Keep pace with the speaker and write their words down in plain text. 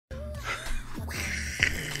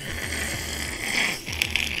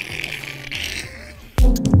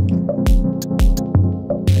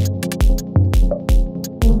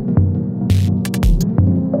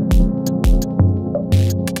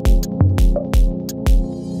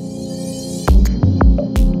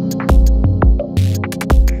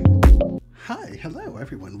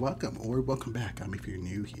everyone, welcome or welcome back. If you're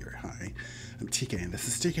new here, hi, I'm TK and this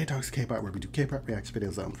is TK Talks K-pop, where we do K-pop reacts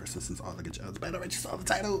videos on for assistance, all the good shows. By the way, just saw the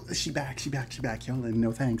title. She back, HYOLYN,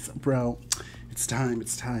 no thanks, bro. It's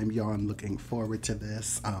time, y'all. I'm looking forward to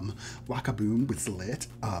this. Waka Boom was lit.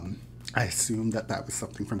 I assume that was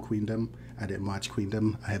something from Queendom. I didn't watch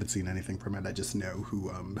Queendom. I haven't seen anything from it. I just know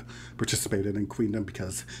who participated in Queendom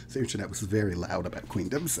because the internet was very loud about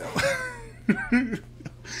Queendom, so.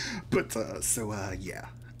 But yeah,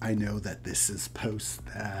 I know that this is post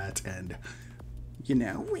that, and you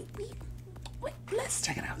know, wait, let's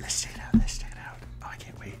check it out. Oh, I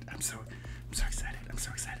can't wait. I'm so excited.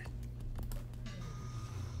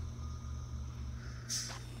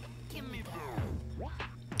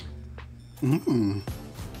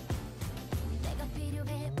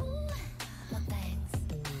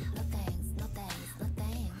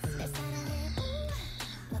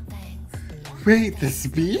 Wait, this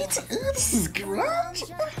beat? This is grunge?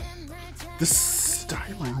 The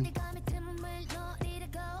styling.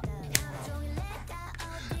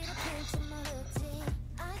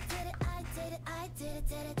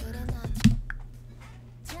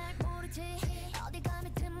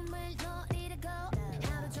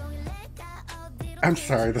 I'm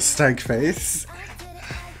sorry, the stank face.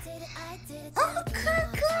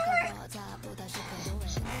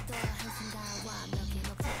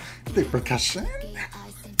 The percussion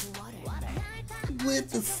with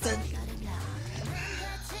the stank.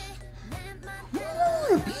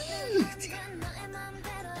 Beat.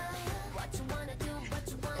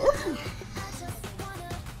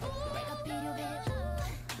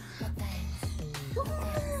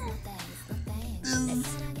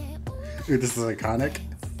 Ooh, this is iconic.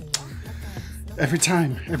 Every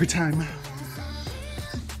time.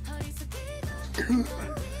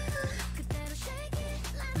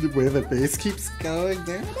 The way the bass keeps going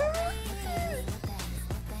there.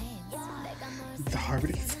 The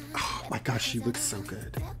harmonies. Oh my gosh, she looks so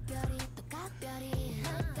good.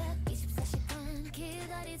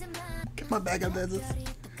 Come on back up, this.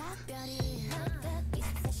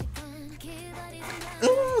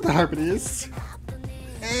 Oh, the harmonies.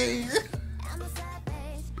 Hey.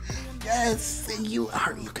 Yes, you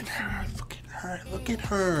are. Look at her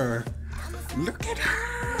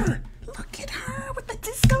with the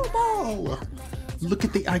disco ball. Look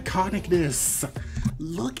at the iconicness.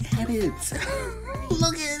 Look at it.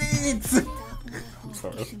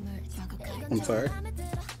 I'm sorry.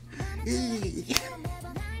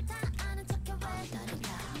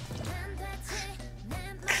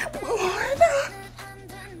 Come on.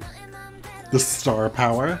 The star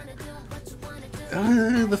power.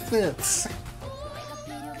 The fits. Do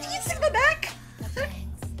you see the neck?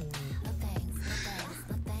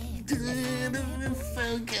 Dude, this is so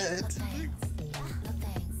good.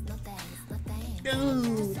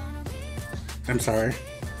 Ooh. I'm sorry.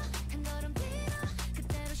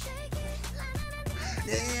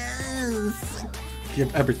 Yes.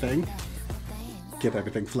 Give everything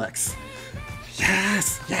flex.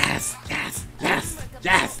 Yes.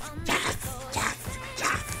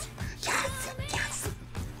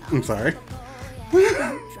 I'm sorry.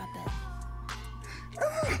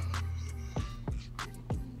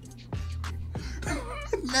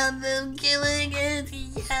 Nothing killing it.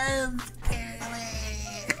 Yes,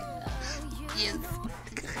 yes.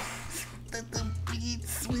 Let the beat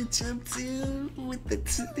switch up too with the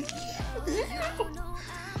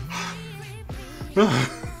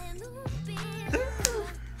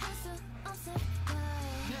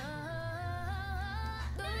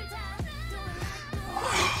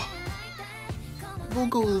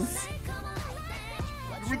vocals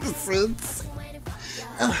with the synths.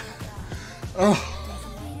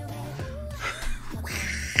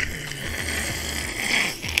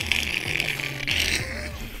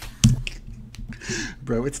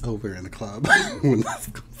 Bro, it's over in the club when this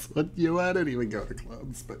comes on. You know, I don't even go to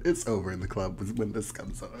clubs, but it's over in the club when this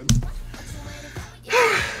comes on.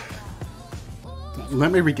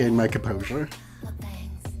 Let me regain my composure.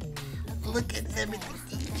 Look at everything.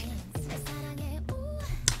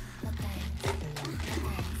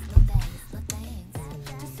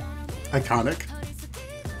 Iconic.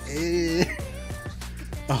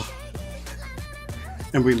 Oh.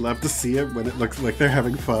 And we love to see it when it looks like they're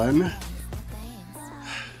having fun.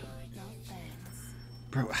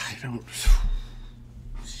 Bro, I don't...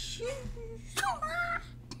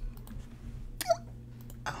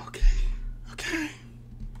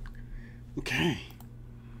 Okay.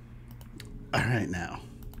 All right, now.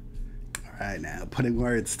 All right now. Putting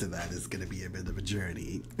words to that is gonna be a bit of a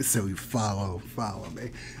journey. So follow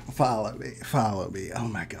me. Oh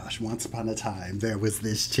my gosh, once upon a time, there was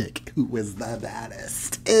this chick who was the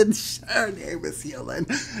baddest. And her name was HYOLYN.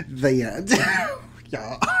 The end.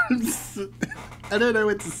 Y'all, I don't know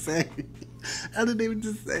what to say. I don't know what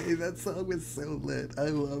to say. That song was so lit. I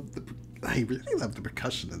really love the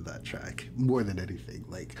percussion in that track more than anything.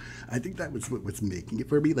 Like, I think that was what was making it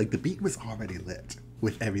for me. Like, the beat was already lit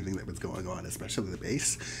with everything that was going on, especially the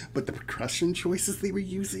bass, but the percussion choices they were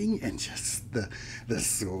using and just the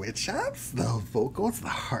switch ups, the vocals, the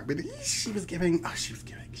harmonies she was giving. Oh, she was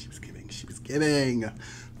giving.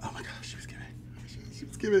 Oh my gosh, she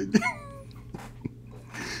was giving.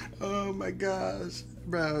 Oh my gosh,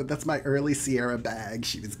 bro, that's my early Sierra bag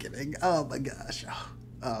she was giving. Oh my gosh.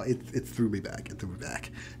 Oh, it threw me back. It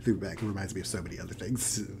reminds me of so many other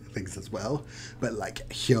things as well. But like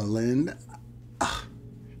HYOLYN,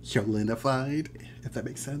 HYOLYNified, if that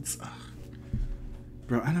makes sense.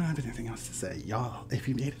 Bro, I don't have anything else to say. Y'all, if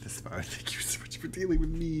you made it this far, thank you so much for dealing with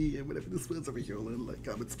me and whatever this was over HYOLYN. Like,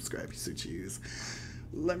 comment, subscribe, you so choose.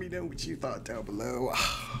 Let me know what you thought down below.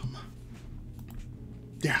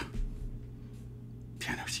 Yeah,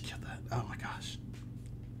 no, she killed that. Oh my gosh.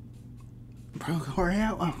 Bro,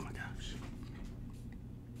 L'Oreal. Oh my gosh.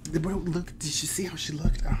 Bro, look, did you see how she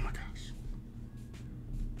looked? Oh my gosh.